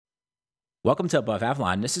Welcome to Above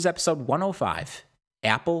Avalon. This is episode 105,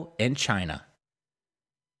 Apple in China.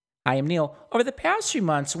 I am Neil. Over the past few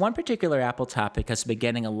months, one particular Apple topic has been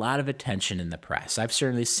getting a lot of attention in the press. I've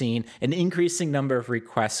certainly seen an increasing number of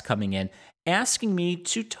requests coming in asking me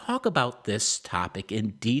to talk about this topic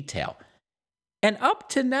in detail. And up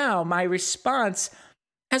to now, my response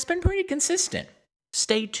has been pretty consistent.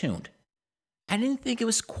 Stay tuned. I didn't think it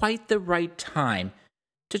was quite the right time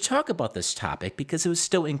to talk about this topic because it was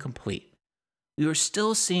still incomplete. We were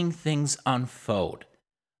still seeing things unfold.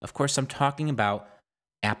 Of course, I'm talking about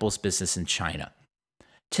Apple's business in China.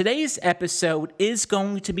 Today's episode is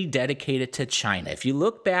going to be dedicated to China. If you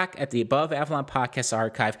look back at the Above Avalon podcast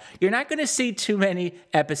archive, you're not going to see too many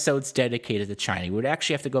episodes dedicated to China. You would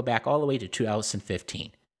actually have to go back all the way to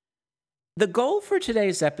 2015. The goal for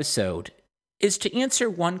today's episode is to answer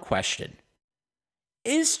one question.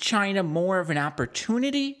 Is China more of an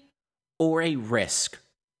opportunity or a risk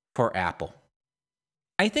for Apple?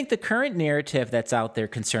 I think the current narrative that's out there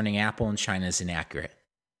concerning Apple and China is inaccurate.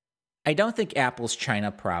 I don't think Apple's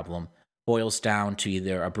China problem boils down to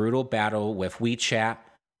either a brutal battle with WeChat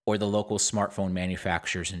or the local smartphone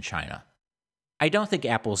manufacturers in China. I don't think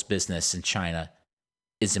Apple's business in China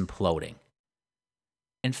is imploding.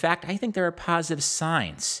 In fact, I think there are positive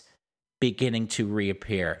signs beginning to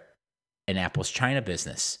reappear in Apple's China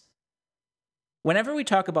business. Whenever we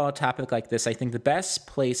talk about a topic like this, I think the best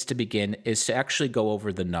place to begin is to actually go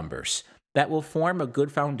over the numbers. That will form a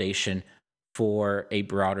good foundation for a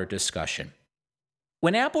broader discussion.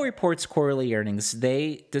 When Apple reports quarterly earnings,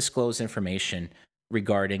 they disclose information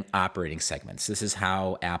regarding operating segments. This is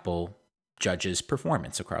how Apple judges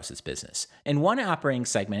performance across its business. And one operating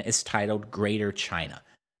segment is titled Greater China.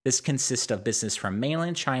 This consists of business from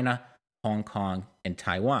mainland China, Hong Kong, and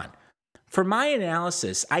Taiwan. For my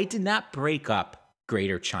analysis, I did not break up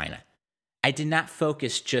Greater China. I did not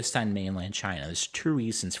focus just on mainland China. There's two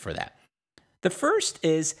reasons for that. The first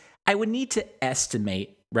is I would need to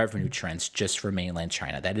estimate revenue trends just for mainland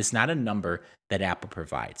China. That is not a number that Apple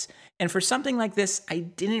provides. And for something like this, I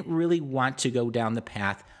didn't really want to go down the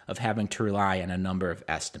path of having to rely on a number of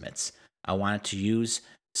estimates. I wanted to use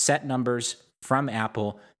set numbers from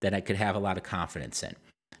Apple that I could have a lot of confidence in.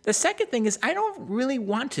 The second thing is I don't really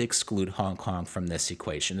want to exclude Hong Kong from this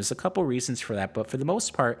equation. There's a couple reasons for that, but for the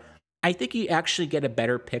most part, I think you actually get a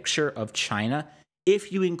better picture of China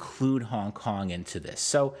if you include Hong Kong into this.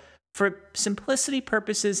 So for simplicity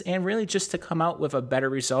purposes and really just to come out with a better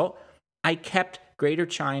result, I kept Greater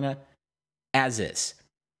China as is.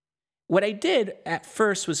 What I did at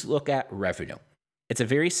first was look at revenue. It's a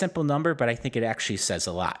very simple number, but I think it actually says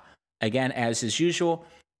a lot. Again, as is usual,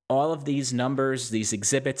 all of these numbers, these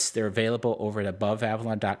exhibits, they're available over at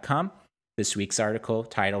aboveavalon.com. This week's article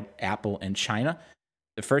titled Apple in China.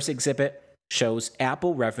 The first exhibit shows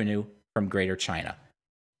Apple revenue from Greater China.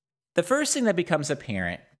 The first thing that becomes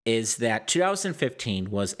apparent is that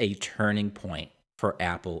 2015 was a turning point for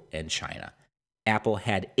Apple in China. Apple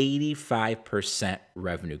had 85%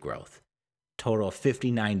 revenue growth, total of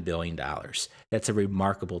 $59 billion. That's a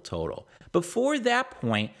remarkable total. Before that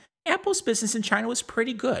point, Apple's business in China was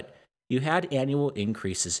pretty good. You had annual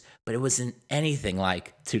increases, but it wasn't anything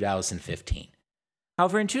like 2015.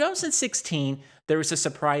 However, in 2016, there was a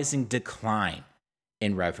surprising decline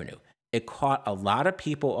in revenue. It caught a lot of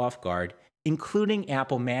people off guard, including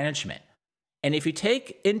Apple management. And if you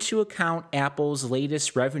take into account Apple's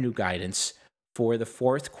latest revenue guidance for the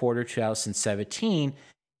fourth quarter 2017,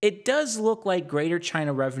 it does look like Greater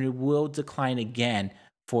China revenue will decline again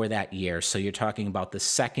for that year. So you're talking about the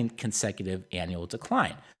second consecutive annual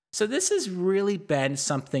decline. So this has really been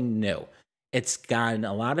something new. It's gotten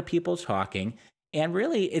a lot of people talking, and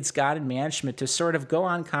really it's gotten management to sort of go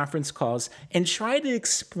on conference calls and try to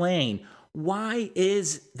explain why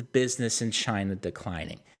is the business in China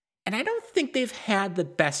declining. And I don't think they've had the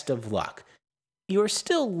best of luck. You are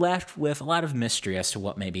still left with a lot of mystery as to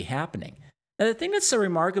what may be happening. Now, the thing that's so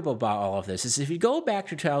remarkable about all of this is if you go back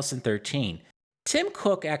to 2013, Tim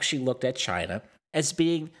Cook actually looked at China as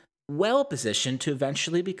being well positioned to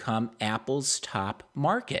eventually become Apple's top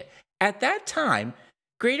market. At that time,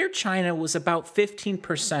 Greater China was about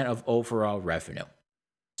 15% of overall revenue.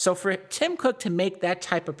 So for Tim Cook to make that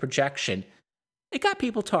type of projection, it got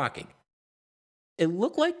people talking. It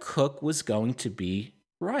looked like Cook was going to be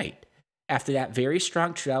right. After that very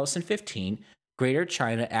strong 2015, Greater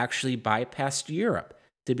China actually bypassed Europe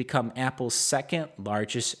to become Apple's second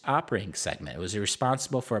largest operating segment. It was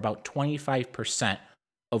responsible for about 25%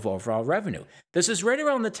 of overall revenue. This is right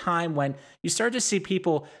around the time when you start to see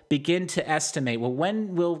people begin to estimate, well,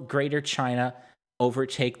 when will Greater China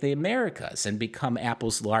overtake the Americas and become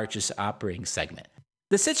Apple's largest operating segment?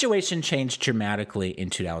 The situation changed dramatically in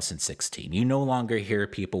 2016. You no longer hear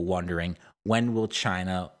people wondering when will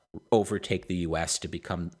China overtake the US to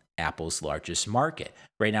become Apple's largest market.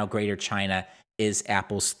 Right now, Greater China is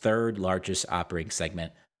Apple's third largest operating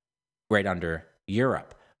segment, right under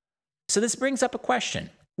Europe. So this brings up a question.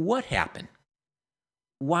 What happened?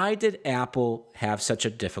 Why did Apple have such a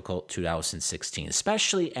difficult 2016,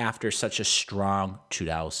 especially after such a strong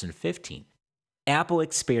 2015? Apple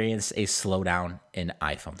experienced a slowdown in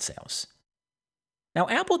iPhone sales. Now,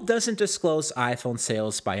 Apple doesn't disclose iPhone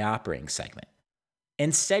sales by operating segment.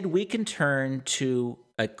 Instead, we can turn to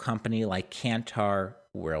a company like Kantar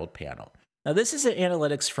Worldpanel. Now, this is an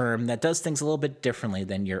analytics firm that does things a little bit differently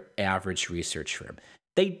than your average research firm.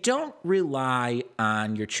 They don't rely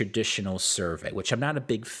on your traditional survey, which I'm not a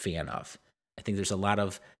big fan of. I think there's a lot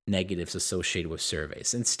of negatives associated with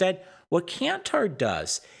surveys. Instead, what Kantar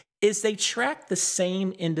does is they track the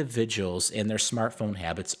same individuals and their smartphone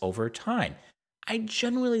habits over time. I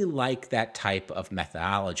generally like that type of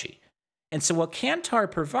methodology. And so what Kantar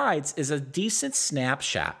provides is a decent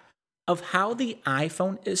snapshot of how the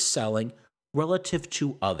iPhone is selling relative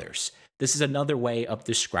to others. This is another way of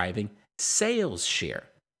describing sales share.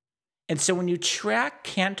 And so when you track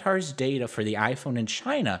Kantar's data for the iPhone in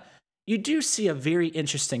China, you do see a very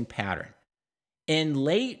interesting pattern. In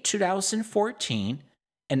late 2014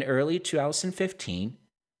 and early 2015,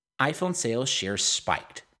 iPhone sales share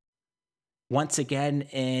spiked. Once again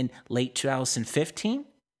in late 2015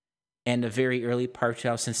 and the very early part of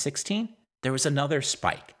 2016, there was another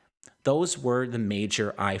spike. Those were the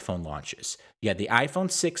major iPhone launches. You had the iPhone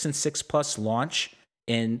 6 and 6 Plus launch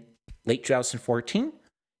in late 2014.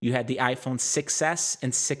 You had the iPhone 6S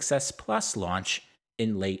and 6S Plus launch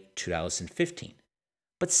in late 2015.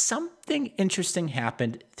 But something interesting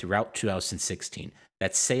happened throughout 2016.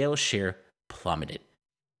 That sales share plummeted.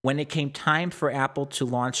 When it came time for Apple to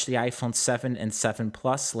launch the iPhone 7 and 7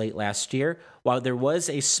 Plus late last year, while there was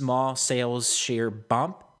a small sales share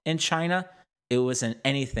bump in China, it wasn't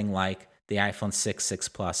anything like the iPhone 6, 6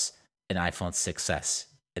 Plus, and iPhone 6S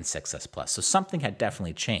and 6S Plus. So something had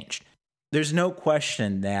definitely changed. There's no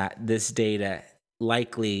question that this data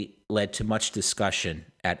likely led to much discussion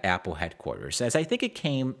at Apple headquarters, as I think it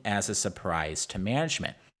came as a surprise to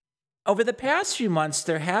management. Over the past few months,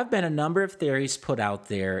 there have been a number of theories put out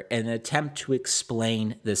there in an attempt to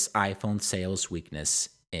explain this iPhone sales weakness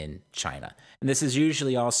in China. And this is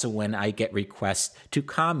usually also when I get requests to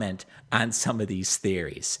comment on some of these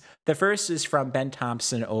theories. The first is from Ben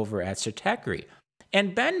Thompson over at Stratechery.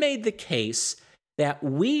 And Ben made the case that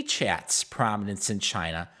WeChat's prominence in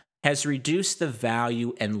China has reduced the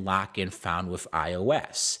value and lock-in found with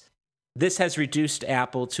iOS. This has reduced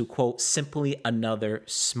Apple to, quote, simply another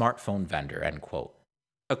smartphone vendor, end quote.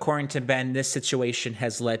 According to Ben, this situation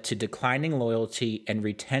has led to declining loyalty and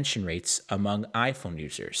retention rates among iPhone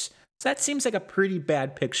users. So that seems like a pretty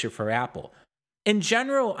bad picture for Apple. In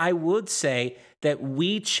general, I would say that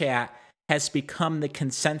WeChat has become the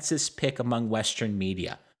consensus pick among Western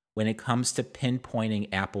media when it comes to pinpointing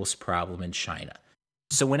Apple's problem in China.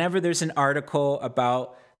 So whenever there's an article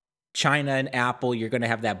about China and Apple, you're going to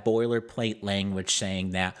have that boilerplate language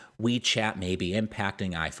saying that WeChat may be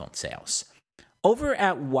impacting iPhone sales. Over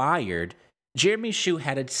at Wired, Jeremy Hsu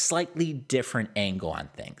had a slightly different angle on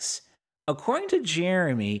things. According to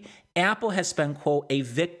Jeremy, Apple has been, quote, a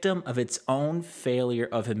victim of its own failure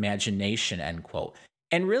of imagination, end quote.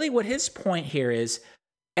 And really what his point here is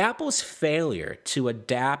Apple's failure to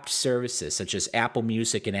adapt services such as Apple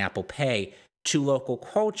Music and Apple Pay to local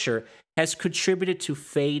culture has contributed to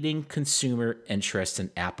fading consumer interest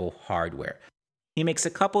in Apple hardware. He makes a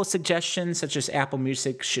couple of suggestions, such as Apple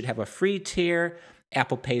Music should have a free tier,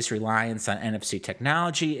 Apple Pay's reliance on NFC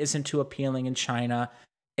technology isn't too appealing in China,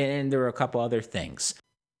 and there are a couple other things.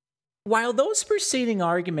 While those preceding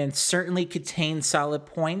arguments certainly contain solid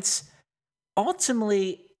points,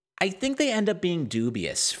 ultimately, I think they end up being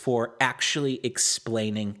dubious for actually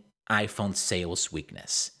explaining iPhone sales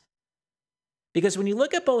weakness. Because when you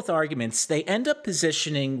look at both arguments, they end up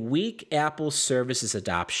positioning weak Apple services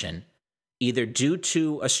adoption, either due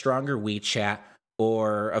to a stronger WeChat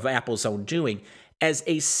or of Apple's own doing, as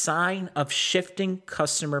a sign of shifting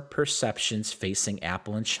customer perceptions facing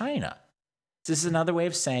Apple in China. This is another way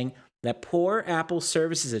of saying that poor Apple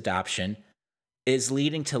services adoption is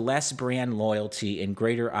leading to less brand loyalty and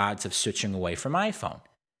greater odds of switching away from iPhone.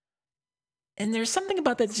 And there's something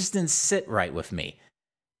about that just didn't sit right with me.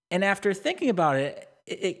 And after thinking about it,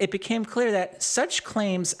 it became clear that such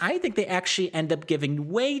claims, I think they actually end up giving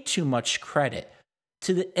way too much credit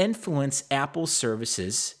to the influence Apple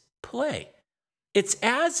services play. It's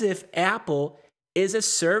as if Apple is a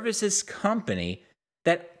services company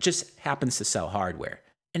that just happens to sell hardware.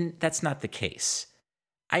 And that's not the case.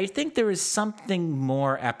 I think there is something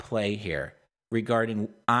more at play here regarding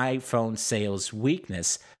iPhone sales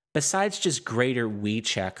weakness besides just greater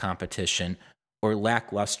WeChat competition or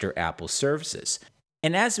lackluster Apple services.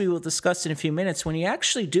 And as we will discuss in a few minutes, when you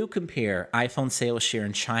actually do compare iPhone sales share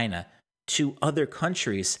in China to other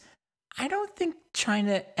countries, I don't think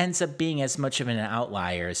China ends up being as much of an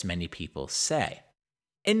outlier as many people say.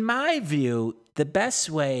 In my view, the best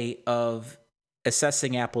way of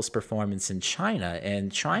assessing Apple's performance in China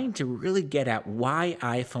and trying to really get at why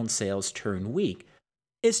iPhone sales turn weak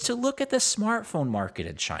is to look at the smartphone market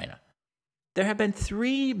in China. There have been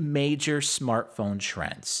three major smartphone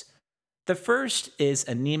trends. The first is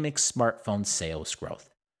anemic smartphone sales growth.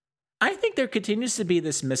 I think there continues to be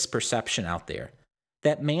this misperception out there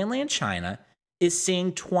that mainland China is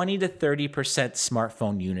seeing 20 to 30%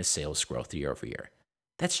 smartphone unit sales growth year over year.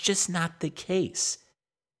 That's just not the case.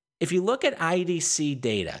 If you look at IDC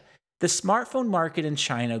data, the smartphone market in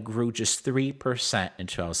China grew just 3% in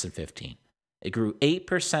 2015. It grew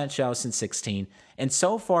 8% in 2016, and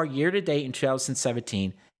so far, year to date in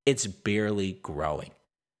 2017, it's barely growing.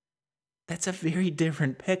 That's a very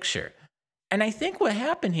different picture. And I think what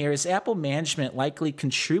happened here is Apple management likely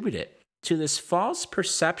contributed to this false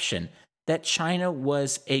perception that China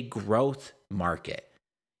was a growth market.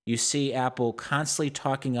 You see Apple constantly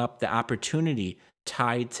talking up the opportunity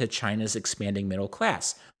tied to China's expanding middle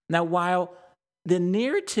class. Now, while the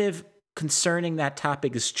narrative concerning that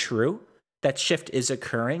topic is true, that shift is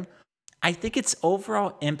occurring, I think its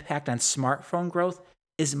overall impact on smartphone growth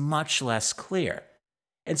is much less clear.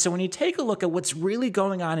 And so when you take a look at what's really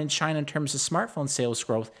going on in China in terms of smartphone sales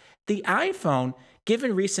growth, the iPhone,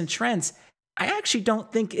 given recent trends, I actually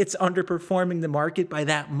don't think it's underperforming the market by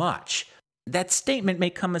that much. That statement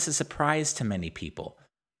may come as a surprise to many people.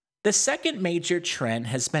 The second major trend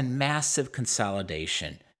has been massive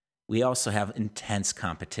consolidation. We also have intense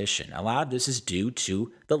competition. A lot of this is due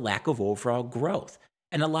to the lack of overall growth.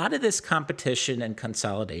 And a lot of this competition and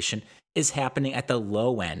consolidation is happening at the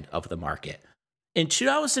low end of the market. In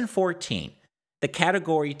 2014, the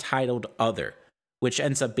category titled Other, which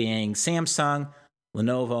ends up being Samsung,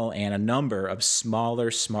 Lenovo, and a number of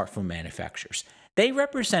smaller smartphone manufacturers. They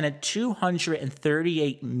represented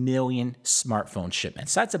 238 million smartphone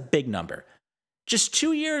shipments. That's a big number. Just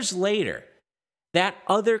 2 years later, that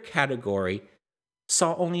other category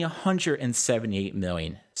saw only 178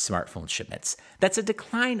 million smartphone shipments. That's a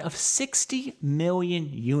decline of 60 million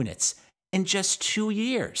units in just 2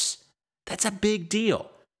 years. That's a big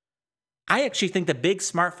deal. I actually think the big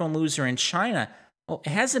smartphone loser in China, well, it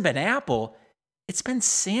hasn't been Apple, it's been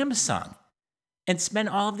Samsung. And it's been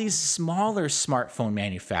all of these smaller smartphone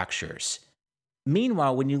manufacturers.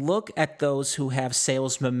 Meanwhile, when you look at those who have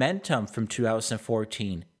sales momentum from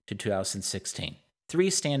 2014 to 2016, three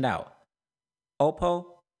stand out: Oppo,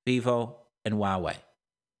 Vivo, and Huawei.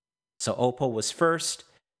 So Oppo was first,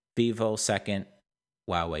 Vivo second,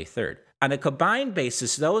 Huawei third. On a combined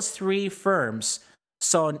basis, those three firms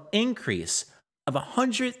saw an increase of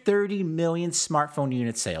 130 million smartphone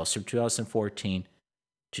unit sales from 2014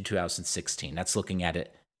 to 2016. That's looking at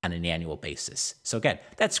it on an annual basis. So again,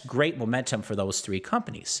 that's great momentum for those three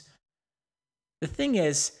companies. The thing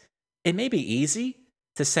is, it may be easy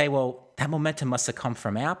to say, well, that momentum must have come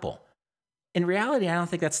from Apple. In reality, I don't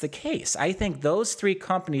think that's the case. I think those three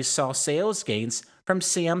companies saw sales gains from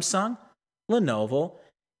Samsung, Lenovo,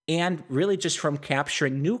 and really just from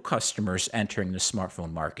capturing new customers entering the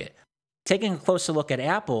smartphone market. Taking a closer look at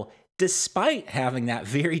Apple, despite having that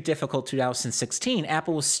very difficult 2016,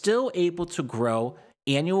 Apple was still able to grow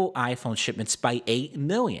annual iPhone shipments by 8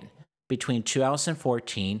 million between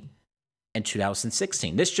 2014 and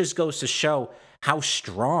 2016. This just goes to show how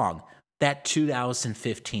strong that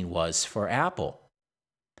 2015 was for Apple.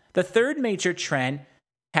 The third major trend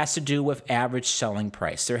has to do with average selling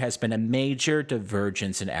price. There has been a major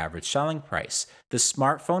divergence in average selling price. The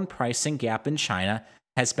smartphone pricing gap in China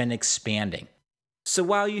has been expanding. So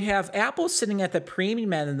while you have Apple sitting at the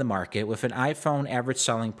premium end of the market with an iPhone average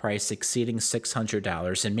selling price exceeding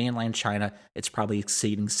 $600, in mainland China, it's probably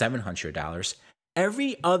exceeding $700,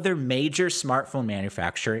 every other major smartphone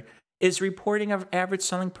manufacturer is reporting an average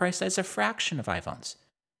selling price as a fraction of iPhones.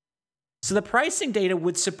 So the pricing data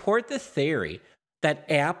would support the theory that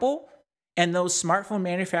Apple and those smartphone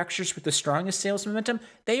manufacturers with the strongest sales momentum,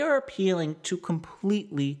 they are appealing to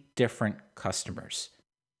completely different customers.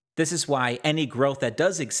 This is why any growth that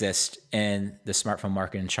does exist in the smartphone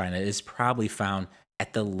market in China is probably found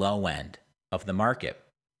at the low end of the market.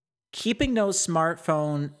 Keeping those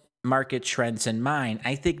smartphone market trends in mind,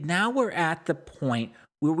 I think now we're at the point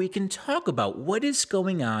where we can talk about what is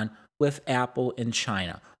going on with Apple in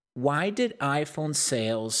China. Why did iPhone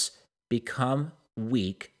sales become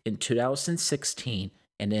weak in 2016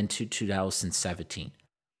 and into 2017?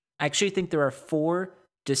 I actually think there are four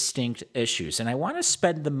distinct issues, and I want to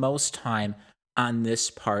spend the most time on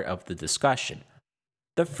this part of the discussion.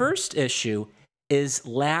 The first issue is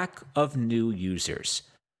lack of new users.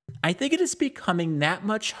 I think it is becoming that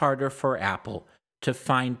much harder for Apple to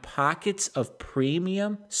find pockets of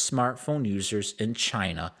premium smartphone users in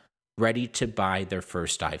China ready to buy their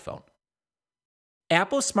first iPhone.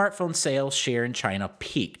 Apple's smartphone sales share in China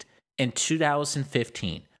peaked in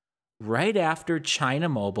 2015, right after China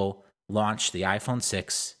Mobile launched the iPhone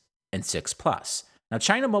 6 and 6 Plus. Now,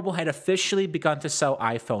 China Mobile had officially begun to sell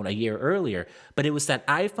iPhone a year earlier, but it was that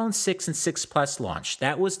iPhone 6 and 6 Plus launch.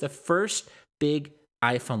 That was the first big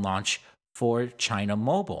iPhone launch for China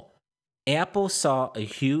Mobile. Apple saw a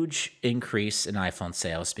huge increase in iPhone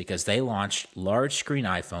sales because they launched large screen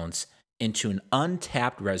iPhones into an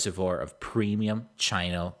untapped reservoir of premium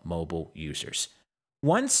China Mobile users.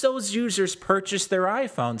 Once those users purchased their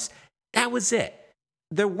iPhones, that was it.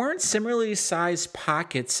 There weren't similarly sized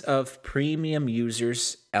pockets of premium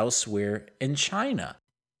users elsewhere in China.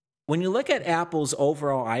 When you look at Apple's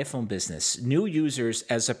overall iPhone business, new users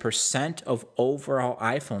as a percent of overall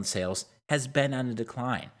iPhone sales has been on a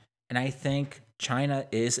decline. And I think China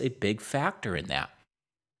is a big factor in that.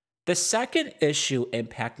 The second issue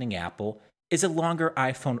impacting Apple is a longer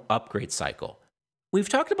iPhone upgrade cycle. We've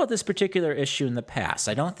talked about this particular issue in the past.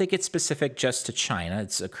 I don't think it's specific just to China.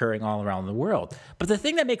 It's occurring all around the world. But the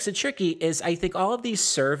thing that makes it tricky is I think all of these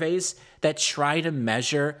surveys that try to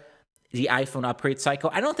measure the iPhone upgrade cycle,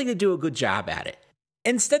 I don't think they do a good job at it.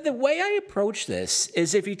 Instead, the way I approach this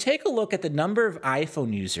is if you take a look at the number of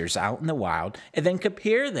iPhone users out in the wild and then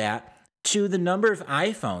compare that to the number of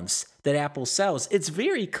iPhones that Apple sells, it's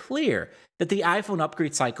very clear that the iPhone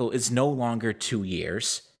upgrade cycle is no longer 2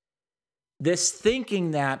 years. This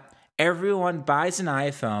thinking that everyone buys an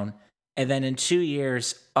iPhone and then in 2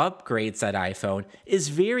 years upgrades that iPhone is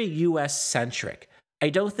very US centric. I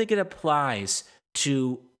don't think it applies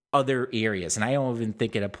to other areas, and I don't even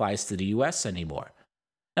think it applies to the US anymore.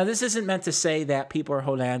 Now, this isn't meant to say that people are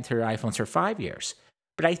holding on to their iPhones for 5 years,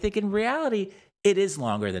 but I think in reality, it is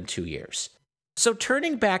longer than 2 years. So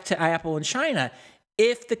turning back to Apple in China,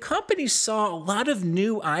 if the company saw a lot of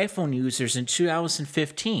new iPhone users in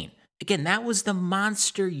 2015, again, that was the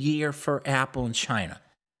monster year for Apple in China.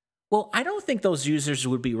 Well, I don't think those users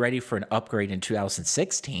would be ready for an upgrade in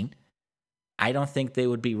 2016. I don't think they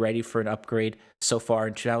would be ready for an upgrade so far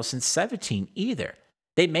in 2017 either.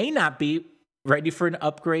 They may not be ready for an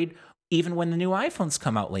upgrade even when the new iPhones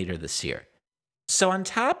come out later this year. So on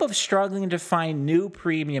top of struggling to find new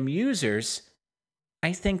premium users,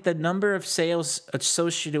 I think the number of sales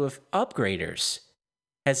associated with upgraders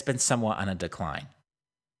has been somewhat on a decline.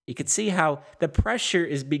 You can see how the pressure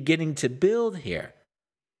is beginning to build here.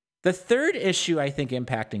 The third issue I think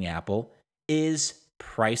impacting Apple is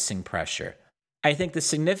pricing pressure. I think the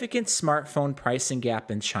significant smartphone pricing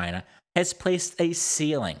gap in China has placed a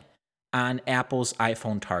ceiling on Apple's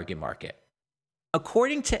iPhone target market.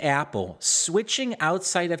 According to Apple, switching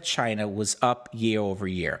outside of China was up year over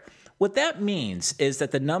year. What that means is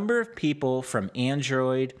that the number of people from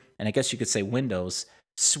Android, and I guess you could say Windows,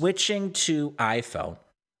 switching to iPhone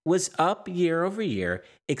was up year over year,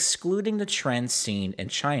 excluding the trends seen in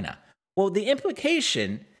China. Well, the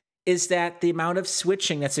implication is that the amount of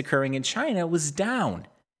switching that's occurring in China was down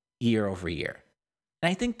year over year.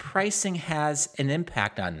 And I think pricing has an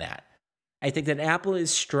impact on that. I think that Apple is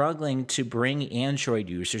struggling to bring Android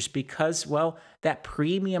users because, well, that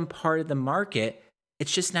premium part of the market,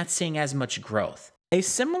 it's just not seeing as much growth. A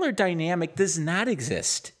similar dynamic does not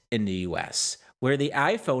exist in the US, where the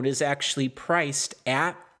iPhone is actually priced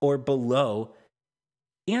at or below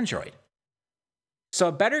Android. So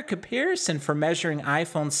a better comparison for measuring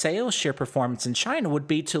iPhone sales share performance in China would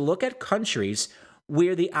be to look at countries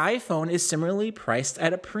where the iPhone is similarly priced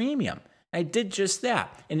at a premium. I did just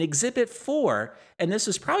that. In Exhibit 4, and this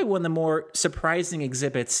was probably one of the more surprising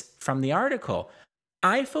exhibits from the article,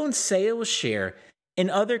 iPhone sales share in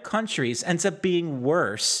other countries ends up being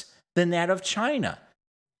worse than that of China.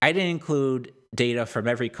 I didn't include data from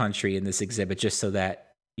every country in this exhibit just so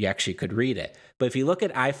that you actually could read it. But if you look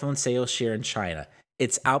at iPhone sales share in China,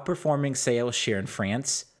 it's outperforming sales share in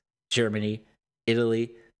France, Germany,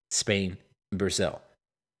 Italy, Spain, and Brazil.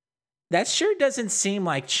 That sure doesn't seem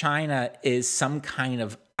like China is some kind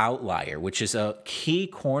of outlier, which is a key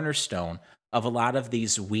cornerstone of a lot of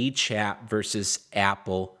these WeChat versus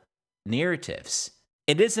Apple narratives.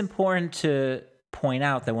 It is important to point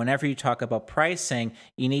out that whenever you talk about pricing,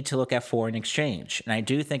 you need to look at foreign exchange. And I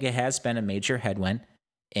do think it has been a major headwind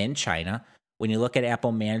in China. When you look at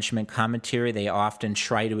Apple management commentary, they often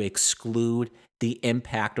try to exclude the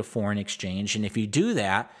impact of foreign exchange. And if you do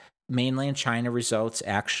that, mainland China results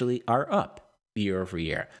actually are up year over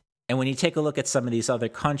year. And when you take a look at some of these other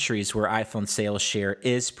countries where iPhone sales share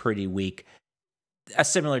is pretty weak, a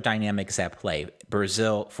similar dynamic is at play.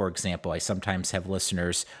 Brazil, for example, I sometimes have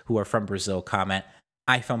listeners who are from Brazil comment,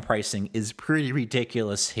 iPhone pricing is pretty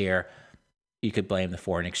ridiculous here. You could blame the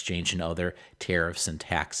foreign exchange and other tariffs and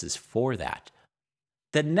taxes for that.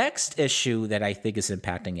 The next issue that I think is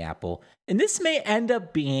impacting Apple, and this may end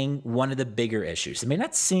up being one of the bigger issues. It may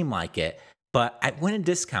not seem like it, but I wouldn't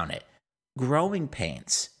discount it. Growing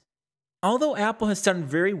pains. Although Apple has done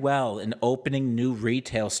very well in opening new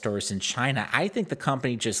retail stores in China, I think the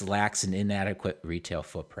company just lacks an inadequate retail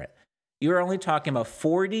footprint. You're only talking about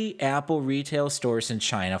 40 Apple retail stores in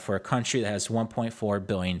China for a country that has 1.4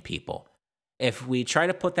 billion people. If we try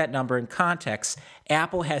to put that number in context,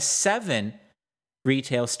 Apple has 7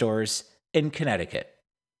 retail stores in Connecticut.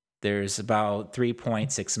 There's about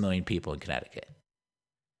 3.6 million people in Connecticut.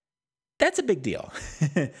 That's a big deal.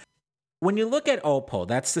 When you look at Oppo,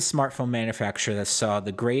 that's the smartphone manufacturer that saw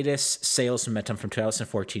the greatest sales momentum from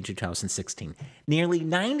 2014 to 2016. Nearly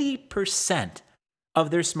 90%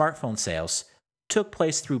 of their smartphone sales took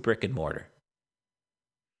place through brick and mortar.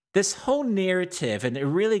 This whole narrative, and it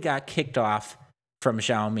really got kicked off from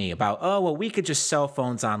Xiaomi about, oh, well, we could just sell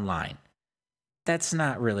phones online. That's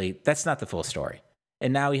not the full story.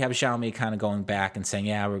 And now we have Xiaomi kind of going back and saying,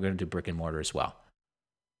 yeah, we're going to do brick and mortar as well.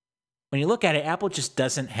 When you look at it, Apple just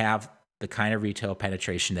doesn't have the kind of retail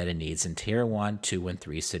penetration that it needs in tier 1, 2, and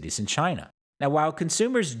 3 cities in China. Now, while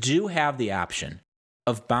consumers do have the option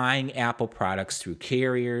of buying Apple products through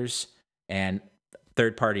carriers and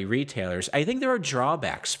third-party retailers, I think there are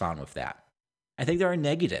drawbacks found with that. I think there are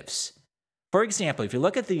negatives. For example, if you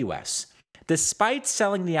look at the US, despite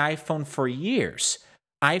selling the iPhone for years,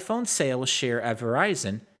 iPhone sales share at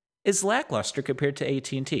Verizon is lackluster compared to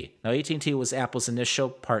AT&T. Now, AT&T was Apple's initial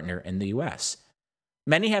partner in the US.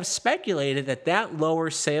 Many have speculated that that lower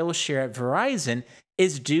sales share at Verizon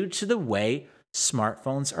is due to the way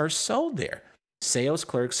smartphones are sold there. Sales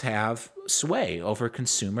clerks have sway over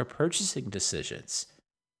consumer purchasing decisions.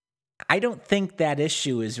 I don't think that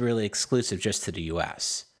issue is really exclusive just to the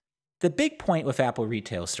US. The big point with Apple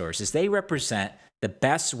retail stores is they represent the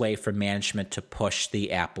best way for management to push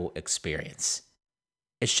the Apple experience.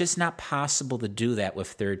 It's just not possible to do that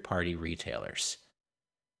with third-party retailers.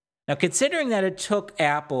 Now, considering that it took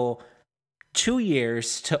Apple 2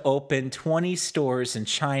 years to open 20 stores in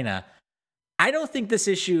China, I don't think this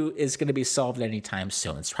issue is going to be solved anytime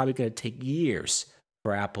soon. It's probably going to take years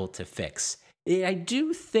for Apple to fix. I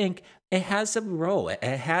do think it has a role. It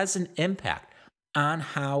has an impact on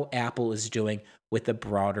how Apple is doing with the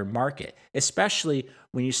broader market, especially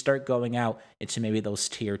when you start going out into maybe those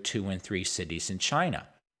tier 2 and 3 cities in China.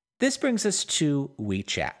 This brings us to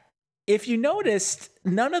WeChat. If you noticed,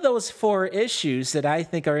 none of those 4 issues that I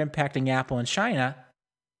think are impacting Apple in China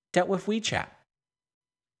dealt with WeChat.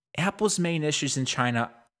 Apple's main issues in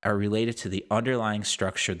China are related to the underlying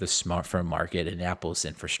structure of the smartphone market and Apple's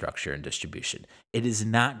infrastructure and distribution. It is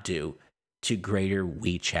not due to greater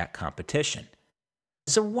WeChat competition.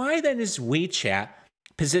 So why then is WeChat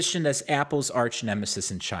positioned as Apple's arch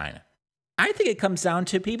nemesis in China? I think it comes down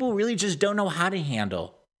to people really just don't know how to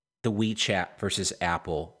handle the WeChat versus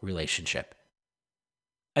Apple relationship.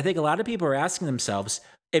 I think a lot of people are asking themselves,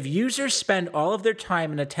 if users spend all of their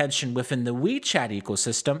time and attention within the WeChat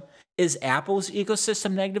ecosystem, is Apple's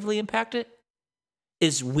ecosystem negatively impacted?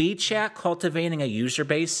 Is WeChat cultivating a user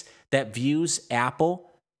base that views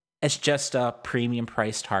Apple as just a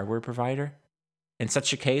premium-priced hardware provider? In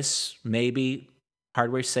such a case, maybe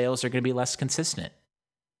hardware sales are going to be less consistent.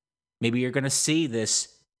 Maybe you're going to see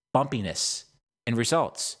this bumpiness in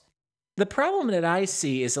results. The problem that I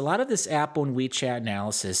see is a lot of this Apple and WeChat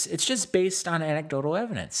analysis, it's just based on anecdotal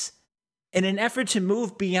evidence. In an effort to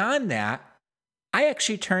move beyond that, I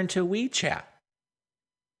actually turned to WeChat.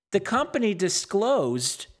 The company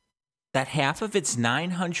disclosed that half of its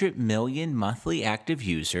 900 million monthly active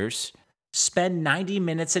users spend 90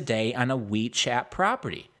 minutes a day on a WeChat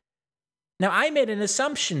property. Now, I made an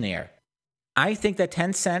assumption there. I think that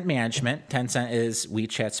Tencent management, Tencent is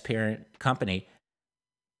WeChat's parent company,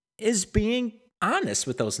 is being honest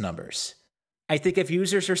with those numbers. I think if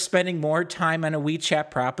users are spending more time on a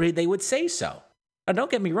WeChat property, they would say so. Now,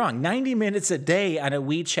 don't get me wrong, 90 minutes a day on a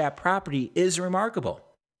WeChat property is remarkable.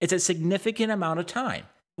 It's a significant amount of time.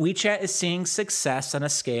 WeChat is seeing success on a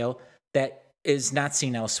scale that is not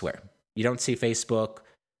seen elsewhere. You don't see Facebook,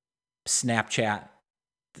 Snapchat.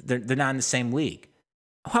 They're not in the same league.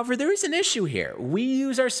 However, there is an issue here. We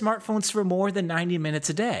use our smartphones for more than 90 minutes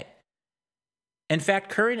a day. In fact,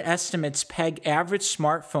 current estimates peg average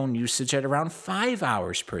smartphone usage at around 5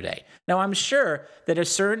 hours per day. Now, I'm sure that a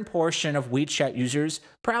certain portion of WeChat users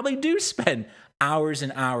probably do spend hours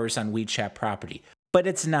and hours on WeChat property, but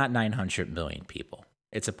it's not 900 million people.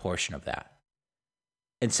 It's a portion of that.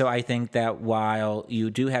 And so I think that while you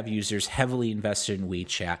do have users heavily invested in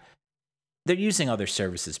WeChat, they're using other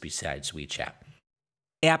services besides WeChat.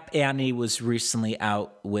 App Annie was recently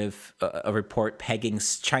out with a report pegging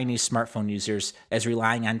Chinese smartphone users as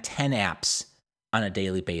relying on 10 apps on a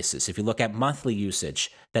daily basis. If you look at monthly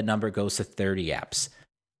usage, that number goes to 30 apps.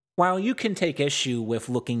 While you can take issue with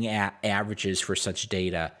looking at averages for such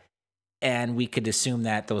data, and we could assume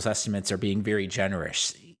that those estimates are being very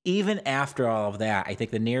generous, even after all of that, I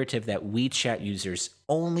think the narrative that WeChat users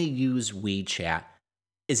only use WeChat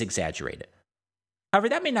is exaggerated. However,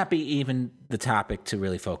 that may not be even the topic to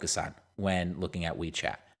really focus on when looking at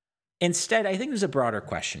WeChat. Instead, I think there's a broader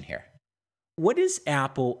question here. What is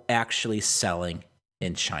Apple actually selling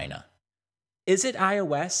in China? Is it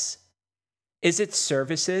iOS? Is it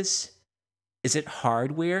services? Is it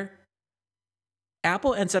hardware?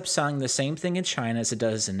 Apple ends up selling the same thing in China as it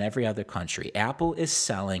does in every other country. Apple is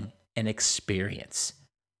selling an experience.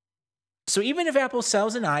 So even if Apple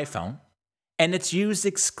sells an iPhone, and it's used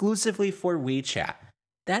exclusively for WeChat,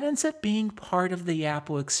 that ends up being part of the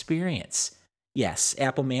Apple experience. Yes,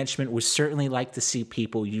 Apple management would certainly like to see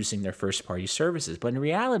people using their first-party services, but in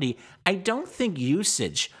reality, I don't think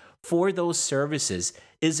usage for those services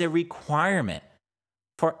is a requirement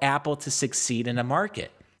for Apple to succeed in a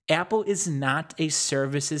market. Apple is not a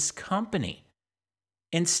services company.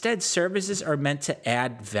 Instead, services are meant to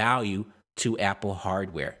add value to Apple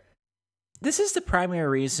hardware. This is the primary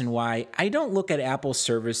reason why I don't look at Apple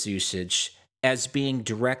service usage as being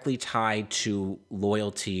directly tied to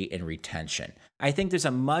loyalty and retention. I think there's a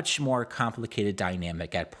much more complicated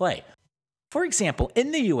dynamic at play. For example,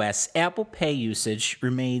 in the US, Apple Pay usage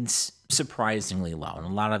remains surprisingly low, and a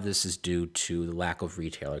lot of this is due to the lack of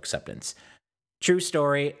retailer acceptance. True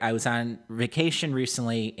story, I was on vacation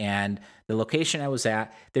recently, and the location I was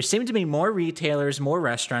at, there seemed to be more retailers, more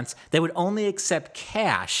restaurants that would only accept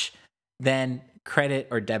cash than credit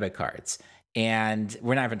or debit cards. And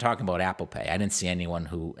we're not even talking about Apple Pay. I didn't see anyone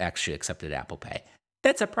who actually accepted Apple Pay.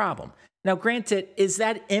 That's a problem. Now, granted, is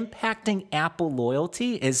that impacting Apple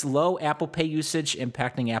loyalty? Is low Apple Pay usage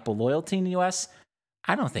impacting Apple loyalty in the US?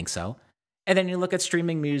 I don't think so. And then you look at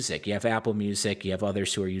streaming music. You have Apple Music. You have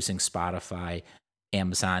others who are using Spotify,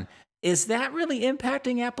 Amazon. Is that really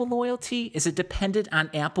impacting Apple loyalty? Is it dependent on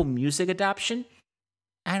Apple Music adoption?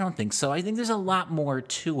 I don't think so. I think there's a lot more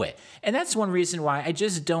to it. And that's one reason why I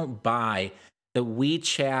just don't buy that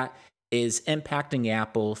WeChat is impacting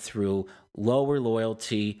Apple through lower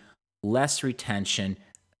loyalty, less retention.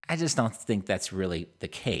 I just don't think that's really the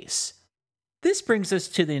case. This brings us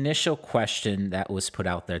to the initial question that was put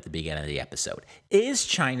out there at the beginning of the episode. Is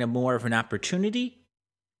China more of an opportunity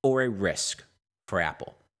or a risk for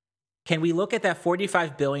Apple? Can we look at that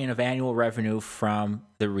 $45 billion of annual revenue from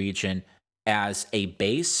the region as a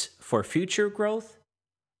base for future growth?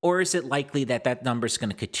 Or is it likely that that number is going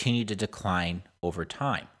to continue to decline over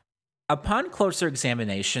time? Upon closer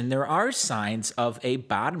examination, there are signs of a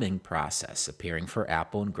bottoming process appearing for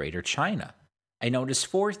Apple in Greater China. I noticed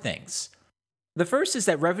 4 things. The first is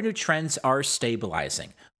that revenue trends are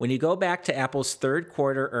stabilizing. When you go back to Apple's third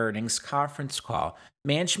quarter earnings conference call,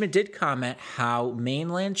 management did comment how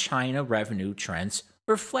mainland China revenue trends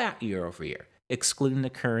were flat year over year. Excluding the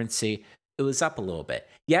currency, it was up a little bit.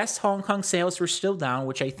 Yes, Hong Kong sales were still down,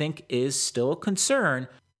 which I think is still a concern,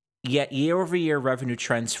 yet year-over-year revenue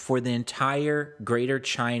trends for the entire Greater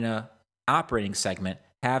China operating segment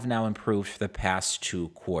have now improved for the past 2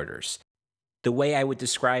 quarters. The way I would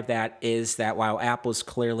describe that is that while Apple's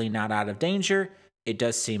clearly not out of danger, it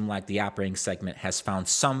does seem like the operating segment has found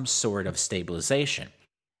some sort of stabilization.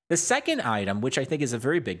 The second item, which I think is a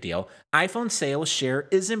very big deal, iPhone sales share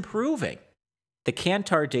is improving. The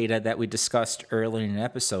Kantar data that we discussed earlier in the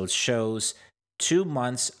episode shows 2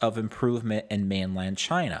 months of improvement in mainland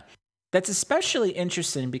China. That's especially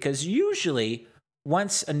interesting because usually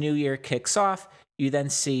once a new year kicks off, you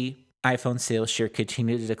then see iPhone sales share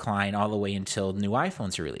continue to decline all the way until new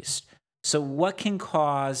iPhones are released. So what can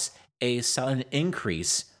cause a sudden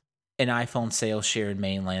increase in iPhone sales share in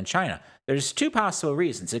mainland China? There's 2 possible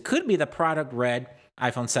reasons. It could be the product read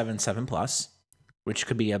iPhone 7, 7 Plus, which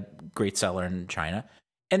could be a great seller in China.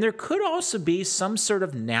 And there could also be some sort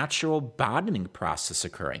of natural bottoming process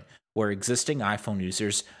occurring, where existing iPhone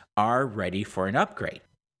users are ready for an upgrade.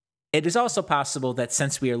 It is also possible that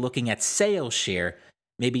since we are looking at sales share,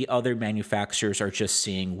 maybe other manufacturers are just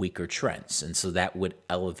seeing weaker trends, and so that would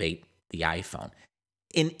elevate the iPhone.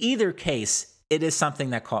 In either case, it is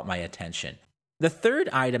something that caught my attention. The third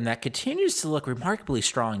item that continues to look remarkably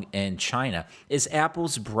strong in China is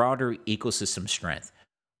Apple's broader ecosystem strength.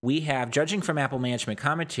 We have, judging from Apple management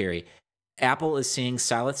commentary, Apple is seeing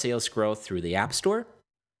solid sales growth through the App Store,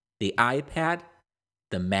 the iPad,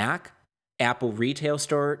 the Mac. Apple retail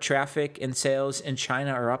store traffic and sales in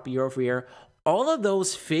China are up year over year. All of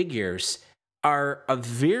those figures are a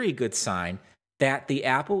very good sign that the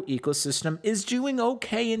Apple ecosystem is doing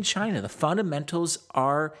okay in China. The fundamentals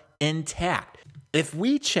are intact. If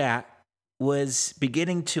WeChat was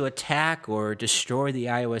beginning to attack or destroy the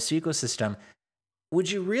iOS ecosystem, would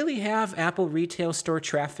you really have Apple retail store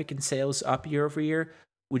traffic and sales up year over year?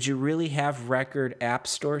 Would you really have record App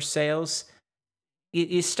Store sales?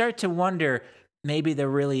 You start to wonder, maybe there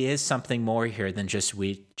really is something more here than just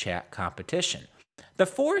WeChat competition. The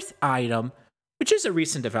fourth item, which is a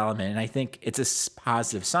recent development, and I think it's a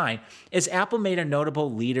positive sign, is Apple made a notable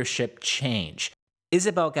leadership change.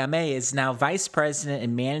 Isabelle Gamay is now Vice President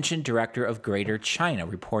and Managing Director of Greater China,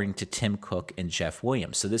 reporting to Tim Cook and Jeff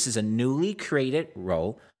Williams. So this is a newly created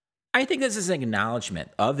role. I think this is an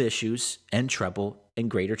acknowledgement of issues and trouble in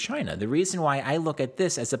Greater China. The reason why I look at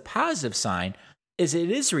this as a positive sign is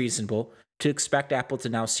it is reasonable to expect Apple to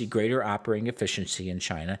now see greater operating efficiency in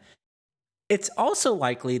China. It's also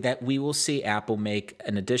likely that we will see Apple make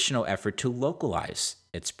an additional effort to localize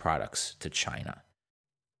its products to China.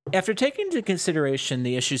 After taking into consideration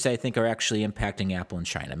the issues that I think are actually impacting Apple in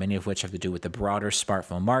China, many of which have to do with the broader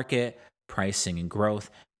smartphone market, pricing and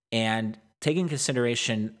growth, and taking into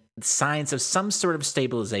consideration signs of some sort of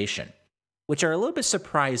stabilization, which are a little bit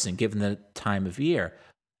surprising given the time of year,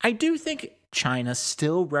 I do think China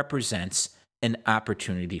still represents an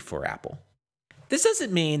opportunity for Apple. This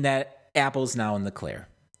doesn't mean that Apple's now in the clear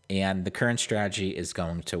and the current strategy is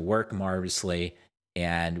going to work marvelously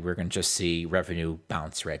and we're going to just see revenue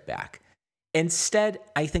bounce right back. Instead,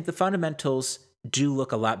 I think the fundamentals do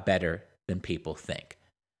look a lot better than people think.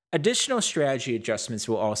 Additional strategy adjustments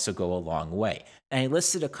will also go a long way. And I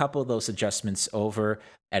listed a couple of those adjustments over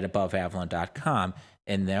at aboveavalon.com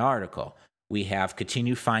in the article. We have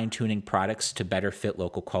continued fine-tuning products to better fit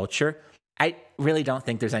local culture. I really don't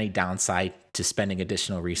think there's any downside to spending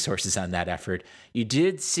additional resources on that effort. You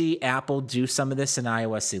did see Apple do some of this in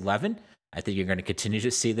iOS 11. I think you're going to continue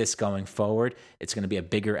to see this going forward. It's going to be a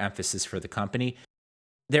bigger emphasis for the company.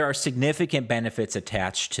 There are significant benefits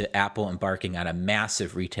attached to Apple embarking on a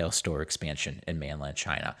massive retail store expansion in mainland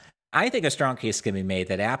China. I think a strong case can be made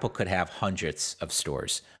that Apple could have hundreds of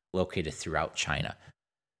stores located throughout China.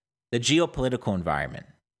 The geopolitical environment.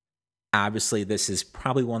 Obviously, this is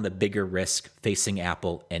probably one of the bigger risks facing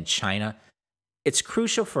Apple and China. It's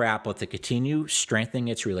crucial for Apple to continue strengthening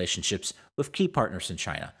its relationships with key partners in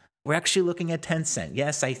China. We're actually looking at Tencent.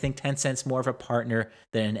 Yes, I think Tencent's more of a partner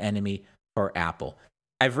than an enemy for Apple.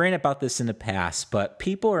 I've written about this in the past, but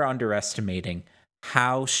people are underestimating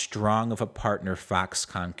how strong of a partner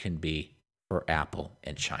Foxconn can be for Apple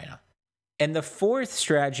in China. And the fourth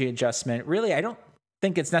strategy adjustment, really, I don't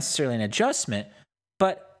think it's necessarily an adjustment,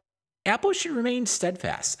 but Apple should remain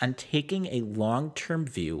steadfast on taking a long-term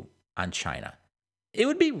view on China. It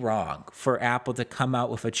would be wrong for Apple to come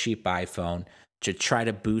out with a cheap iPhone to try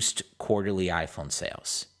to boost quarterly iPhone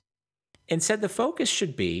sales. Instead, the focus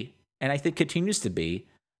should be, and I think continues to be,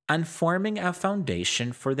 on forming a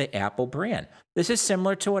foundation for the Apple brand. This is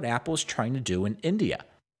similar to what Apple is trying to do in India.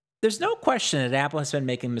 There's no question that Apple has been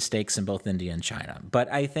making mistakes in both India and China,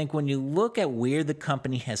 but I think when you look at where the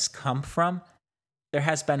company has come from, there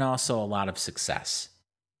has been also a lot of success.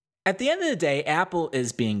 At the end of the day, Apple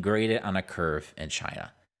is being graded on a curve in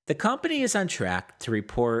China. The company is on track to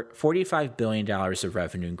report $45 billion of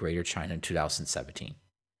revenue in Greater China in 2017.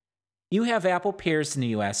 You have Apple peers in the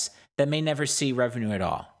US that may never see revenue at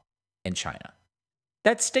all in China.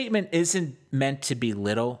 That statement isn't meant to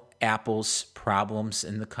belittle Apple's problems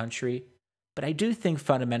in the country, but I do think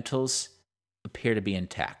fundamentals appear to be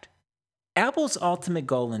intact. Apple's ultimate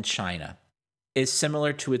goal in China is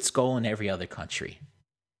similar to its goal in every other country.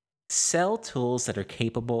 Sell tools that are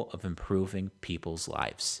capable of improving people's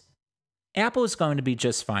lives. Apple is going to be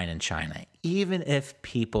just fine in China, even if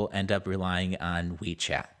people end up relying on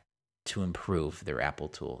WeChat to improve their Apple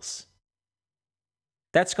tools.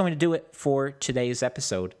 That's going to do it for today's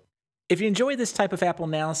episode. If you enjoy this type of Apple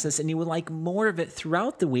analysis and you would like more of it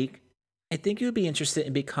throughout the week, I think you would be interested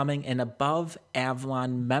in becoming an Above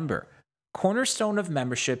Avalon member. Cornerstone of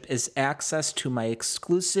membership is access to my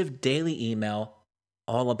exclusive daily email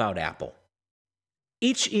all about Apple.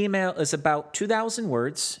 Each email is about 2,000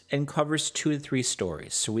 words and covers 2 to 3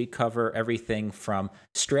 stories. So we cover everything from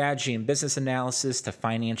strategy and business analysis to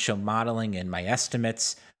financial modeling and my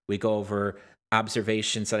estimates. We go over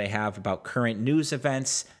observations that I have about current news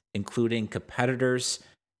events, including competitors,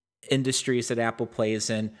 industries that Apple plays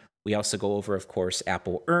in. We also go over, of course,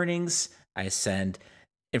 Apple earnings. I send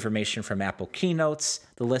information from Apple keynotes.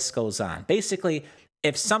 The list goes on. Basically,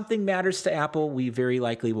 if something matters to Apple, we very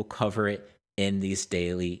likely will cover it in these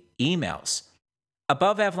daily emails.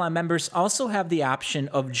 Above Avalon members also have the option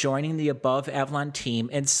of joining the Above Avalon team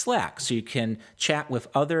in Slack, so you can chat with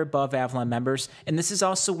other Above Avalon members, and this is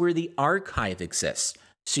also where the archive exists,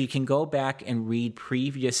 so you can go back and read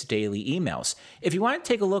previous daily emails. If you want to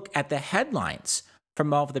take a look at the headlines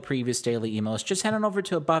from all of the previous daily emails, just head on over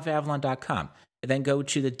to aboveavalon.com and then go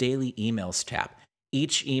to the Daily Emails tab.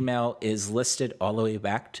 Each email is listed all the way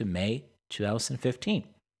back to May 2015.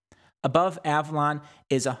 Above Avalon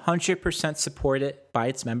is 100% supported by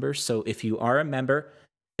its members. So if you are a member,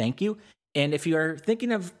 thank you. And if you are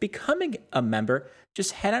thinking of becoming a member,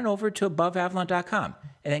 just head on over to aboveavalon.com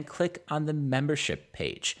and then click on the membership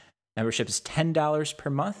page. Membership is $10 per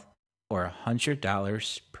month or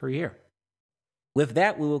 $100 per year. With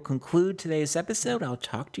that, we will conclude today's episode. I'll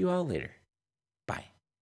talk to you all later.